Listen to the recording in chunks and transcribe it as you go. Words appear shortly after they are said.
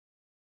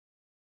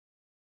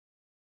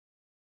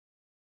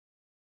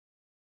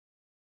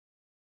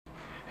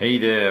Hey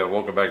there,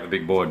 welcome back to the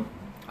big board.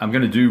 I'm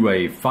going to do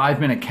a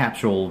 5-minute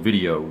capsule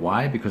video.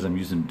 Why? Because I'm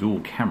using dual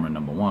camera,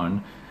 number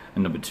one,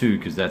 and number two,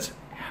 because that's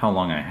how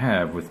long I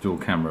have with dual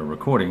camera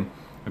recording,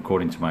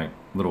 according to my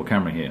little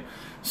camera here.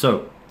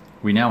 So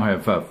we now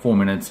have 4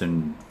 minutes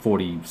and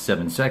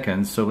 47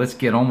 seconds, so let's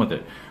get on with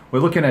it.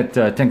 We're looking at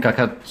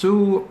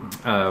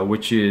Tenkatoitsu,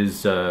 which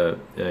is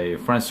a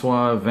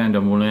Francois van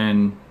der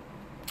Moulin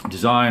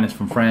design. It's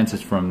from France,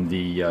 it's from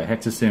the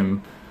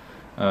Hexasim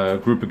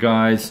group of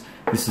guys.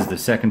 This is the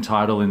second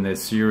title in their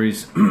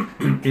series.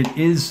 It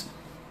is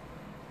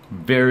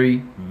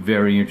very,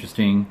 very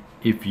interesting.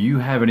 If you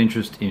have an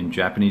interest in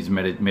Japanese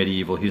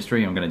medieval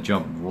history, I'm going to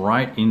jump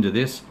right into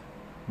this.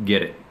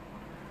 Get it.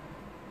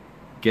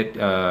 Get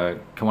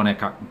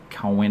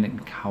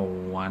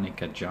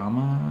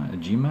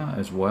Kawanikajima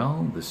as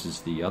well. This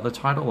is the other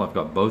title. I've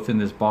got both in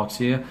this box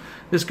here.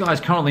 This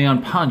guy's currently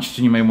unpunched,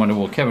 and you may wonder,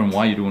 well, Kevin,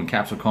 why are you doing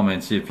capsule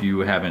comments if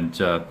you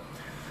haven't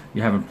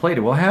played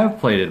it? Well, I have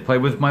played it. I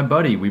played with my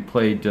buddy. We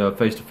played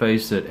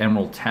face-to-face at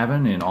Emerald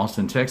Tavern in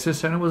Austin,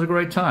 Texas, and it was a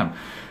great time.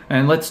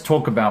 And let's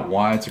talk about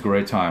why it's a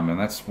great time. And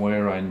that's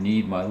where I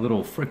need my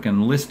little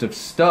frickin' list of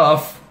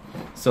stuff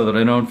so that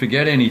I don't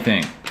forget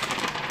anything.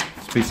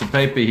 This piece of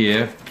paper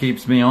here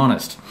keeps me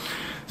honest.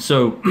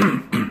 So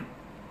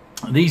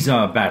these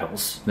are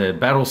battles. They're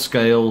battle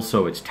scale,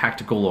 so it's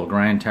tactical or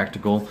grand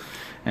tactical.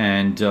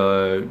 And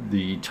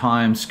the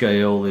time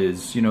scale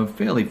is,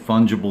 fairly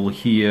fungible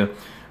here.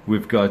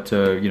 We've got,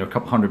 a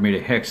couple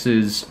 100-meter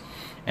hexes,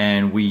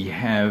 and we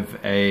have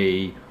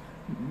a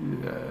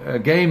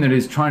game that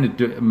is trying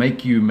to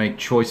make you make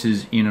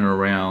choices in and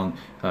around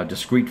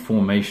discrete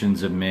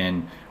formations of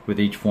men, with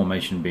each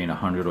formation being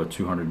 100 or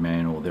 200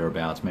 men or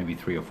thereabouts, maybe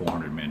 300 or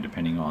 400 men,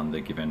 depending on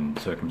the given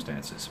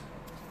circumstances.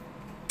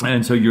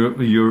 And so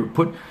you're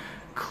put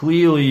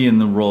clearly in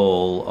the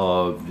role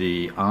of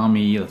the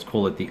army, let's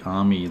call it the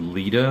army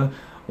leader,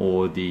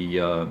 or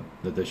the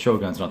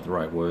shogun's not the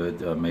right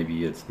word,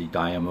 maybe it's the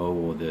daimyo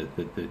or the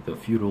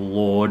feudal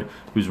lord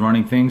who's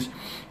running things.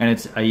 And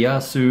it's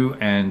Ieyasu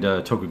and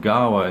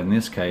Tokugawa in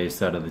this case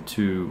that are the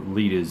two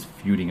leaders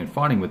feuding and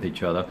fighting with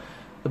each other.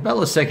 The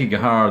Battle of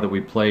Sekigahara that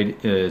we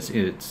played it's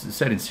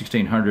set in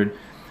 1600.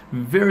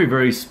 Very,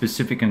 very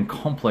specific and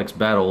complex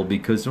battle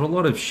because there are a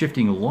lot of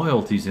shifting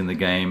loyalties in the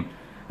game.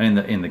 In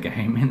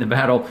the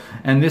battle,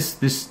 and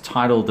this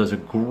title does a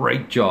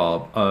great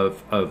job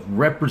of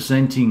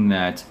representing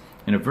that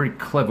in a very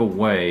clever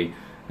way,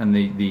 and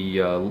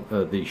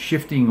the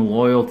shifting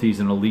loyalties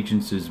and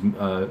allegiances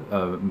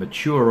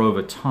mature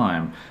over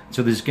time.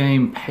 So this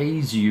game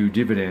pays you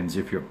dividends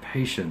if you're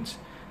patient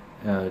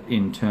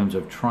in terms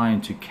of trying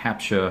to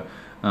capture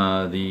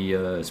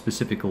the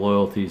specific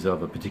loyalties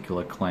of a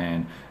particular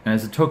clan. And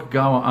as a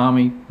Tokugawa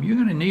army, you're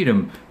going to need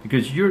them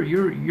because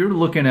you're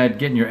looking at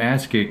getting your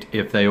ass kicked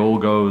if they all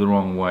go the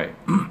wrong way.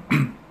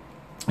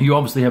 You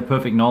obviously have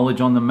perfect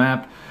knowledge on the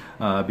map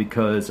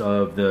because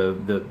of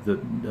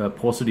the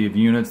paucity of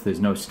units. There's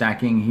no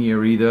stacking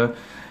here either,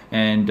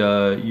 and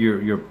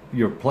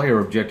your player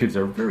objectives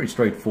are very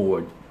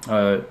straightforward.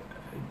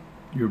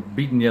 You're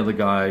beating the other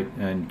guy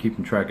and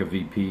keeping track of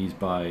VPs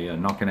by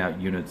knocking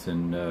out units,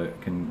 and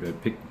can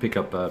pick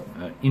up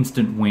an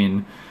instant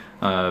win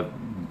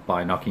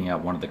by knocking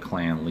out one of the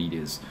clan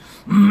leaders.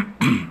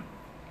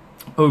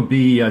 OB,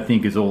 I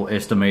think, is all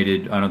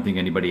estimated. I don't think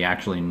anybody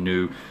actually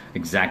knew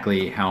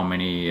exactly how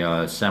many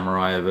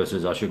samurai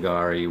versus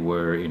ashigari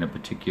were in a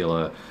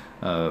particular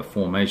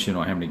formation,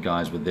 or how many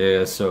guys were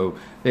there. So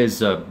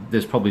there's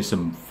probably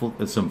some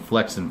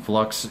flex and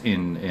flux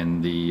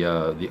in the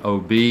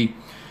OB.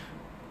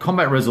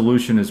 Combat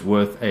resolution is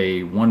worth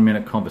a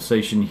 1-minute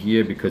conversation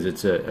here because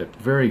it's a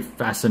very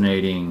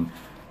fascinating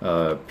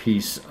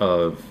piece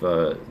of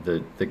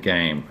the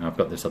game. I've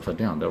got this upside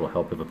down. That will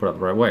help if I put it the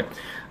right way.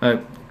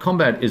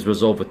 Combat is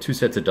resolved with 2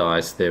 sets of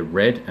dice. They're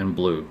red and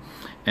blue,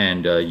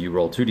 and you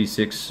roll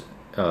 2d6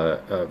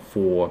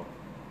 for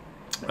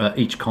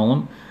each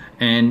column.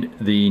 And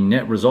the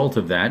net result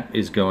of that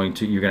is you're going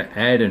to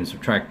add and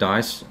subtract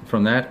dice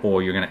from that,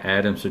 or you're going to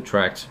add and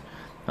subtract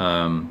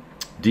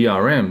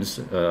DRMs,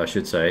 I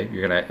should say.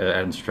 You're going to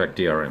add and subtract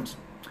DRMs.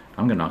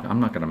 I'm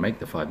not going to make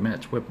the 5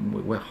 minutes.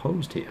 We're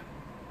hosed here.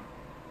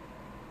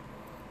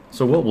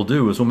 So what we'll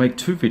do is we'll make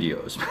 2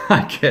 videos,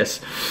 I guess.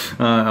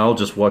 I'll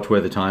just watch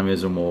where the time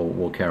is, and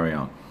we'll carry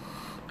on.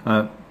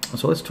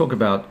 So let's talk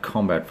about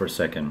combat for a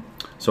second.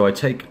 So I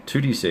take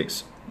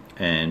 2d6,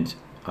 and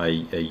I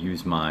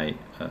use my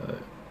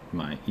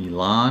my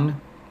elan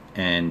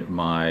and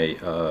my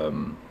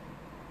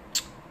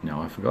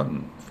now I've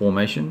forgotten,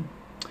 formation.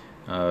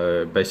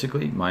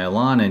 Basically, my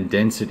elan and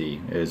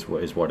density is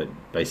what it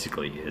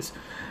basically is,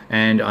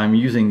 and I'm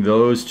using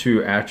those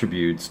 2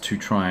 attributes to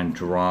try and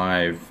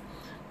drive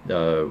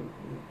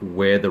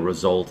where the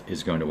result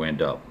is going to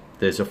end up.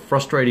 There's a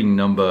frustrating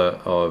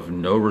number of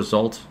no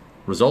results,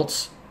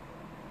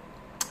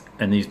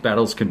 and these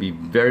battles can be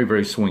very,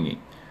 very swingy,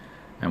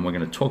 and we're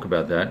going to talk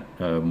about that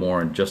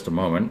more in just a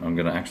moment. I'm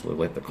going to actually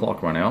let the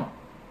clock run out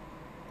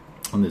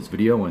on this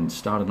video and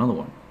start another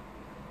one.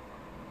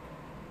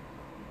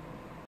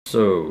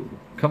 So,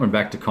 coming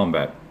back to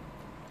combat,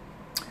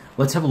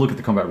 let's have a look at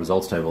the combat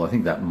results table. I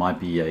think that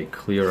might be a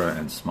clearer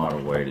and smarter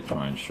way to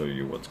try and show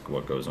you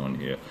what goes on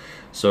here.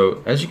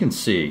 So, as you can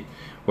see,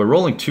 we're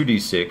rolling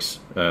 2d6,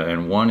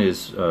 and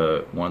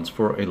one's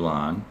for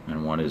elan,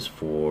 and one is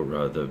for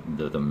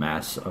the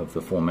mass of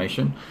the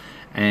formation.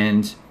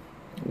 And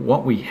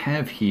what we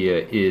have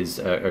here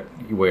is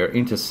we're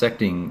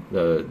intersecting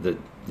the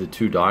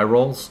two die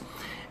rolls,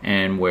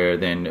 and we're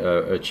then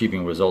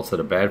achieving results that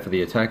are bad for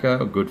the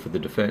attacker, good for the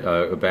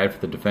bad for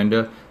the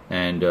defender,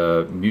 and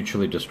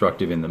mutually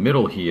destructive in the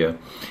middle here.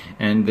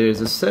 And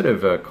there's a set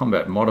of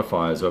combat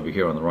modifiers over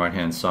here on the right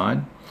hand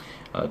side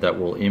that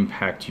will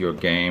impact your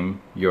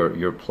game,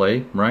 your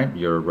play, right,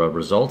 your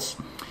results.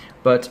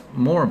 But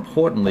more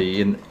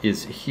importantly,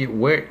 is here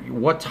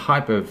what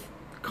type of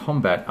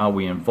combat are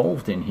we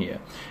involved in here?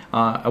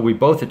 Are we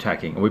both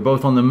attacking? Are we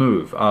both on the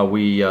move? Are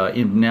we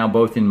now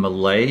both in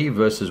melee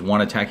versus one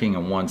attacking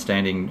and one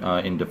standing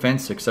in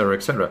defense, etc.,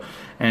 etc.?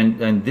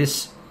 And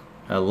this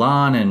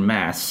elan and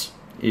mass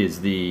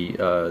is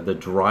the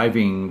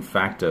driving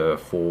factor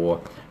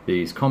for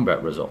these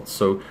combat results.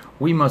 So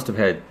we must have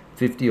had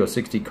 50 or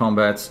 60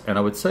 combats, and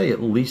I would say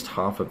at least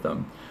half of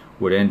them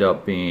would end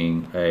up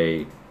being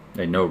a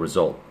no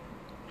result.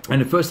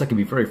 And at first that can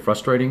be very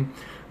frustrating,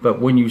 but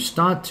when you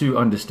start to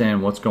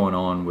understand what's going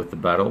on with the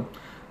battle,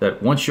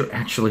 that once you're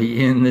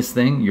actually in this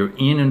thing, you're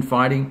in and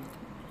fighting,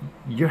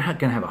 you're going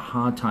to have a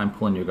hard time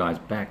pulling your guys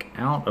back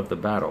out of the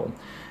battle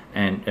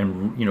and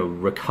you know,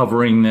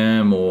 recovering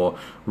them, or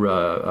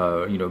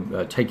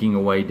taking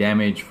away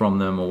damage from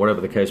them, or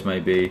whatever the case may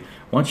be.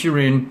 Once you're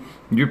in,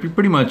 you're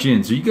pretty much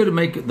in. So you got to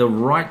make the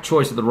right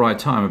choice at the right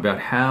time about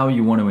how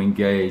you want to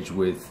engage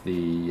with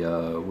the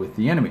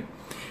enemy.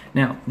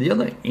 Now, the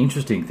other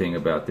interesting thing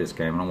about this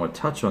game, and I want to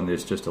touch on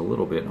this just a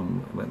little bit,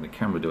 I'm letting the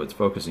camera do its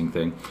focusing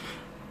thing.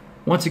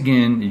 Once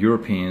again, the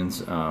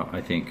Europeans,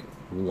 I think,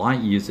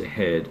 light years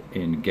ahead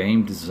in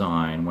game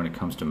design when it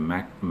comes to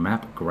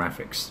map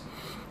graphics.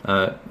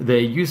 They're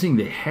using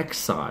the hex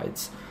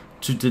sides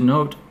to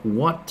denote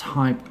what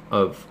type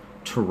of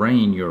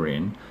terrain you're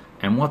in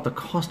and what the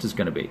cost is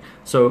going to be.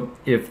 So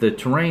if the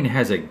terrain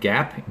has a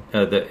gap,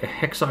 the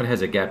hex side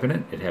has a gap in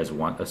it, it has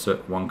one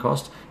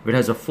cost. If it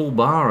has a full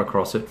bar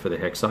across it for the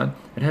hex side,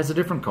 it has a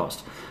different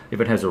cost. If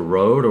it has a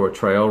road or a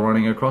trail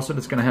running across it,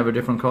 it's going to have a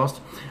different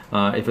cost.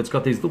 If it's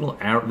got these little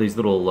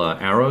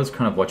arrows,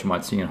 kind of what you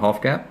might see in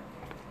Hofgap,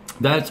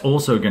 that's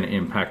also going to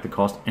impact the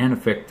cost and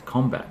affect the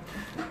combat.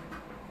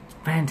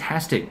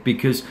 Fantastic,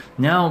 because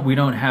now we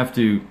don't have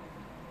to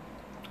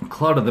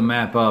clutter the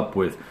map up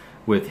with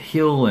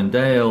hill and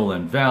dale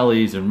and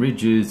valleys and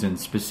ridges and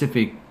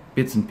specific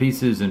bits and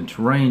pieces and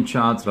terrain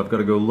charts that I've got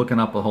to go looking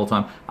up the whole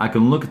time. I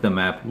can look at the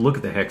map, look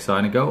at the hex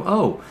side, and go,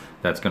 oh,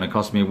 that's going to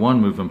cost me 1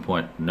 movement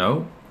point.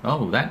 No,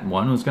 oh, that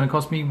one was going to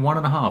cost me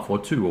 1.5 or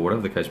 2 or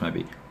whatever the case may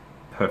be.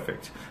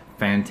 Perfect,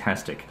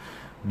 fantastic.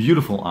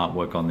 Beautiful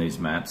artwork on these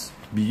maps,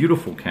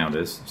 beautiful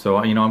counters. So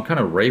I'm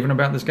kind of raving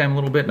about this game a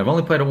little bit, and I've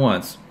only played it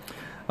once.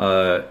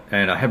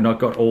 And I have not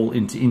got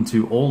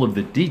into all of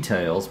the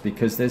details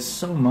because there's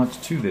so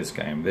much to this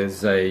game.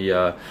 There's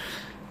a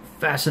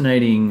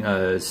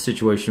fascinating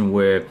situation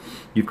where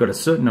you've got a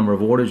certain number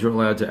of orders you're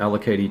allowed to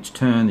allocate each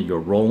turn that you're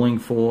rolling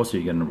for, so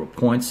you get a number of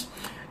points.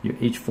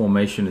 Each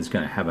formation is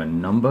going to have a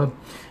number,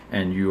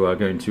 and you are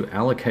going to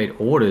allocate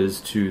orders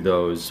to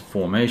those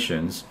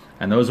formations,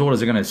 and those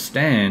orders are going to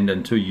stand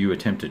until you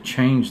attempt to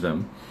change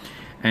them,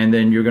 and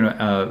then you're going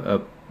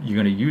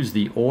to use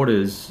the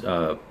orders,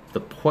 the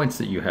points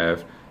that you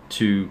have,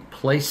 to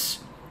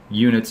place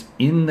units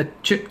in the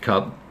chit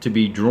cup to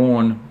be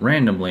drawn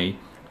randomly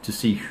to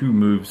see who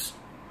moves,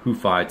 who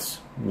fights,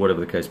 whatever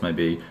the case may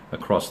be,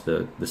 across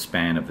the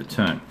span of the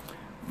turn.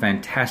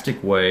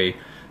 Fantastic way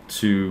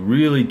to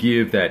really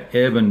give that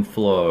ebb and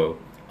flow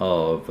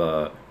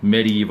of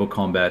medieval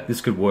combat.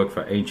 This could work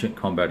for ancient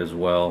combat as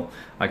well.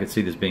 I could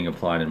see this being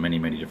applied in many,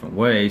 many different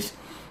ways,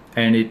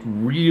 and it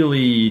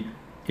really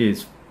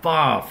is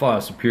far,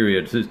 far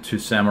superior to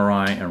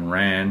Samurai and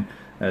Ran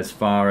as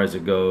far as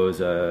it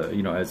goes,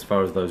 as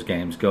far as those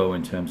games go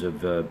in terms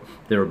of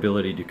their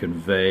ability to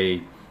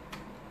convey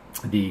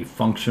the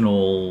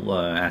functional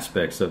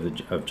aspects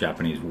of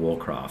Japanese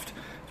warcraft.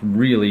 It's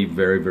really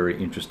very,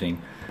 very interesting.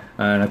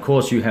 And of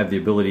course you have the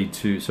ability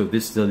to, so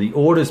the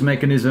orders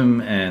mechanism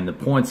and the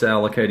points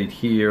allocated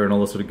here and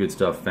all this sort of good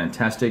stuff,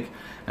 fantastic.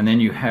 And then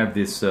you have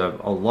this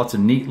lots of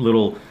neat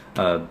little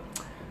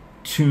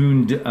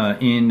tuned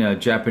in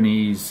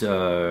Japanese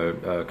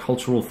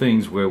cultural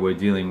things where we're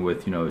dealing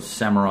with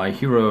samurai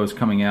heroes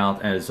coming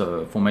out as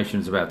a formation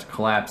is about to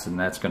collapse, and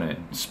that's going to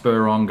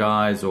spur on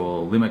guys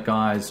or limit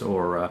guys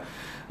or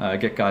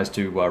get guys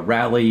to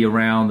rally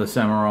around the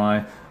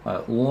samurai.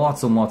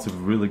 Lots and lots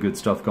of really good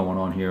stuff going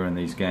on here in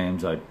these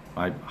games. I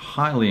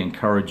highly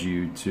encourage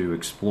you to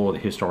explore the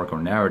historical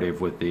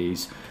narrative with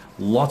these.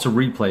 Lots of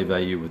replay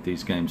value with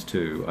these games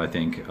too, I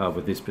think.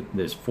 With this,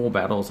 there's 4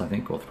 battles, I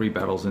think, or 3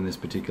 battles in this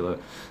particular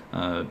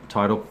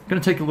title.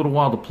 Going to take a little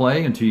while to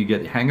play until you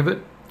get the hang of it,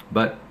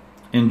 but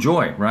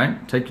enjoy,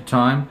 right? Take your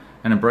time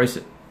and embrace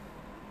it.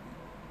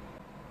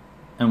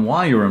 And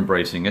while you're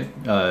embracing it,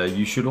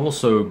 you should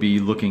also be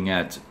looking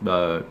at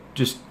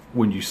just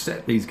when you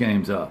set these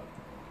games up.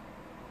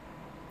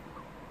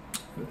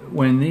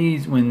 When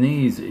these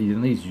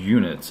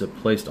units are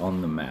placed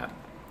on the map,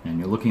 and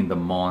you're looking at the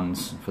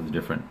mons for the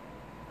different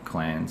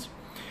clans,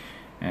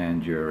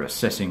 and you're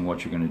assessing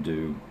what you're going to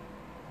do,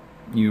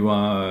 you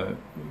are,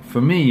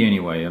 for me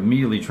anyway,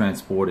 immediately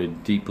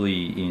transported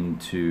deeply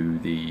into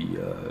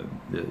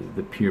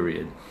the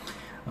period.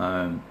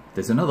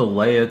 There's another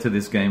layer to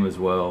this game as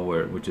well,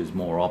 which is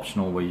more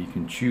optional, where you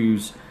can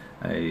choose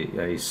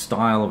a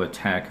style of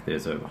attack.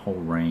 There's a whole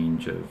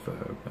range of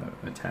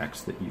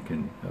attacks that you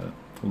can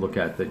look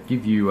at that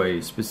give you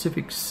a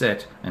specific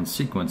set and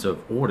sequence of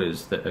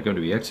orders that are going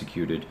to be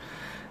executed,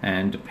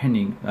 and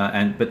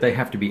but they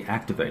have to be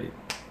activated.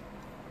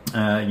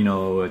 You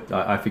know,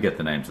 I forget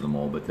the names of them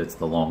all, but it's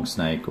the long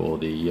snake or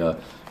the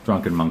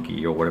drunken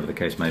monkey or whatever the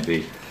case may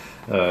be.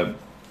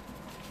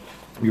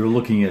 You're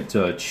looking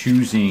at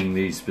choosing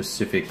these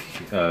specific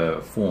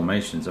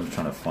formations. I'm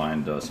trying to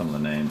find some of the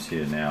names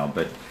here now,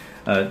 but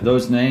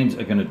those names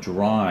are going to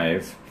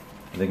drive.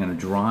 They're going to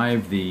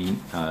drive the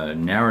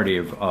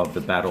narrative of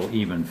the battle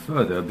even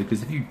further,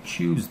 because if you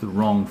choose the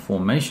wrong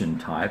formation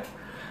type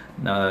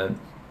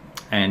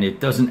and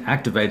it doesn't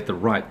activate at the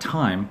right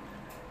time,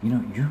 you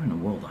know, you're in a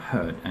world of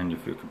hurt. And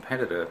if your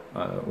competitor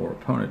or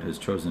opponent has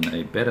chosen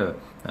a better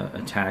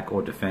attack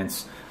or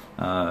defense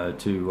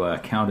to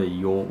counter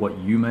what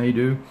you may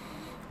do,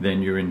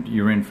 then you're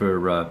in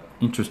for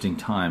interesting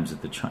times,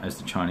 as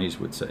the Chinese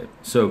would say.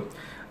 So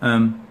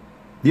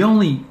the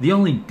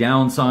only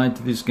downside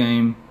to this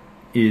game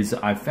is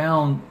I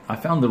found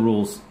the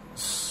rules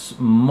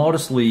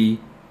modestly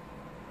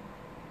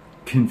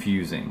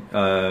confusing.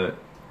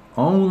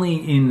 Only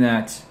in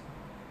that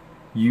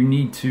you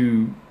need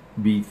to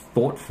be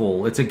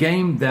thoughtful. It's a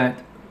game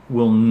that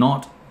will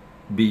not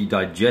be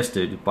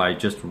digested by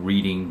just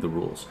reading the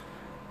rules.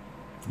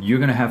 You're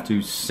going to have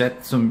to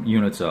set some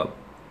units up,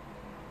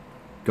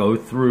 go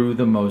through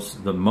the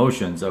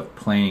motions of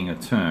playing a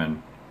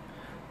turn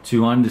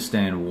to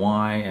understand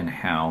why and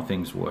how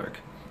things work.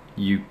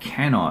 You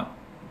cannot,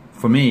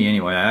 for me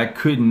anyway, I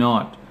could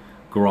not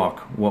grok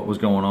what was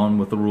going on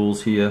with the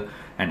rules here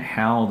and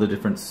how the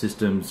different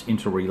systems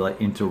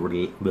interrelated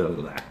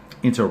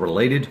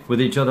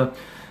with each other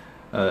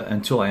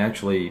until I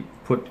actually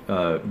put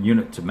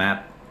unit to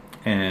map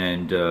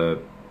and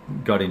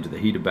got into the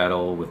heat of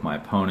battle with my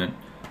opponent.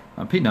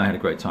 Pete and I had a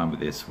great time with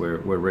this. We're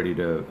ready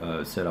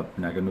to set up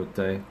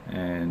Naganute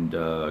and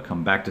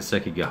come back to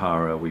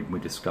Sekigahara. We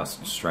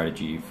discussed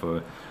strategy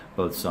for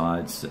both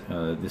sides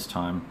this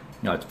time,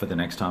 for the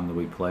next time that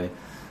we play.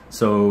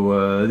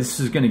 So this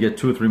is going to get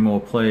 2 or 3 more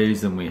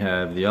plays than we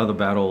have the other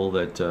battle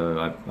that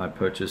I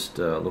purchased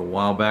a little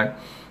while back,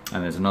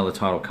 and there's another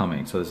title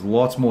coming. So there's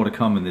lots more to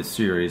come in this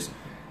series.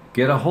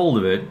 Get a hold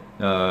of it.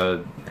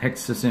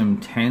 Hexasim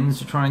tends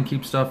to try and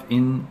keep stuff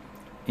in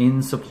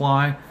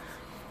supply,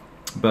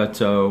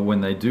 but when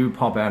they do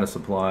pop out of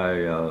supply,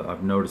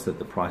 I've noticed that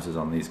the prices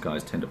on these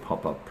guys tend to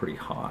pop up pretty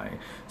high.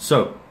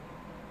 So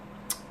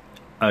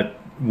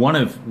one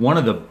of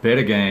the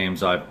better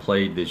games I've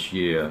played this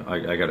year,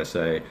 I gotta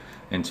say,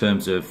 in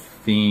terms of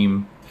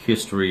theme,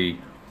 history,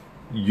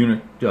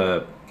 unit,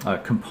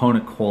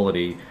 component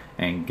quality,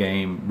 and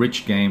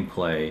rich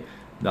gameplay.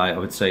 I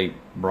would say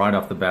right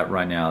off the bat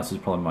right now, this is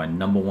probably my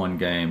 #1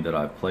 game that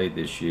I've played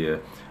this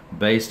year,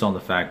 based on the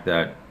fact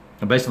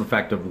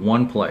of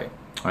one play.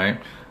 Right?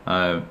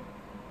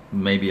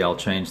 Maybe I'll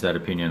change that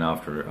opinion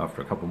after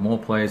a couple more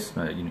plays.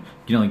 You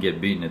can only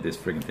get beaten at this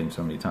friggin' thing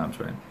so many times,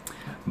 right?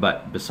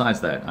 But besides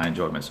that, I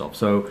enjoyed myself.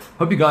 So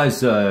hope you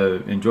guys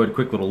enjoyed a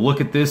quick little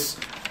look at this.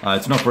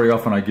 It's not very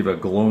often I give a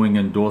glowing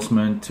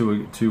endorsement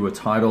to a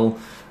title,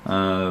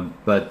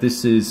 but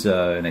this is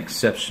an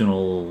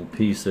exceptional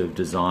piece of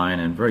design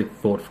and very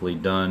thoughtfully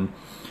done,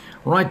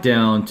 right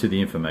down to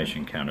the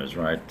information counters.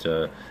 Right,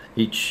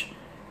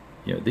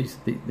 you know,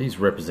 these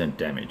represent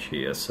damage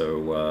here.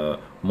 So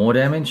more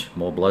damage,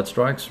 more blood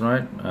strikes,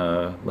 right?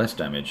 Less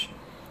damage.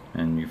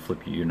 And you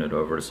flip your unit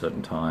over at a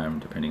certain time,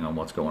 depending on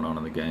what's going on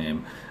in the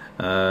game.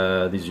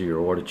 These are your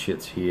order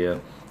chits here.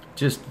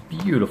 Just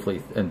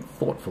beautifully and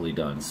thoughtfully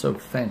done. So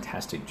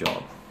fantastic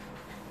job.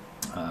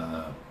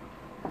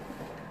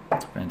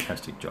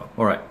 Fantastic job.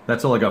 All right,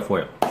 that's all I got for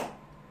you.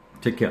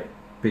 Take care.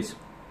 Peace.